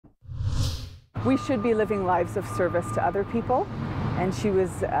We should be living lives of service to other people, and she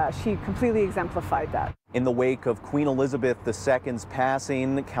completely exemplified that. In the wake of Queen Elizabeth II's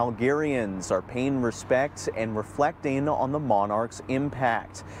passing, Calgarians are paying respect and reflecting on the monarch's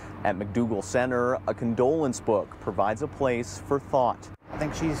impact. At McDougall Centre, a condolence book provides a place for thought. I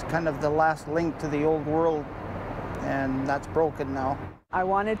think she's kind of the last link to the old world, and that's broken now. I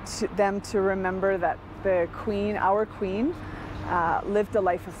wanted them to remember that the Queen, our Queen, lived a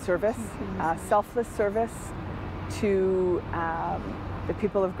life of service, selfless service to the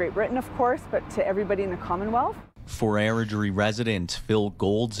people of Great Britain, of course, but to everybody in the Commonwealth. For Airdrie resident Phil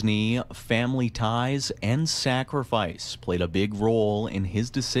Goldsney, family ties and sacrifice played a big role in his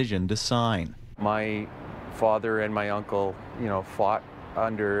decision to sign. My father and my uncle, fought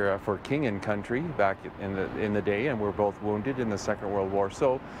for king and country back in the day, and were both wounded in the Second World War.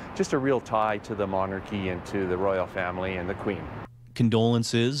 So just a real tie to the monarchy and to the royal family and the Queen.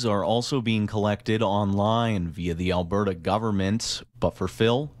 Condolences are also being collected online via the Alberta government, but for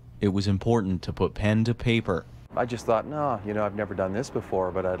Phil, it was important to put pen to paper. I just thought, no, I've never done this before,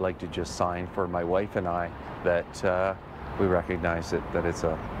 but I'd like to just sign for my wife and I that we recognize that it's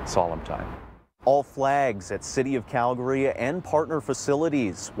a solemn time. All flags at City of Calgary and partner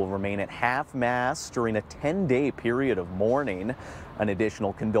facilities will remain at half-mast during a 10-day period of mourning. An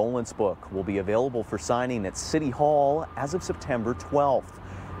additional condolence book will be available for signing at City Hall as of September 12th.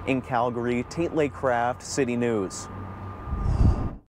 In Calgary, Tate Laycraft, City News.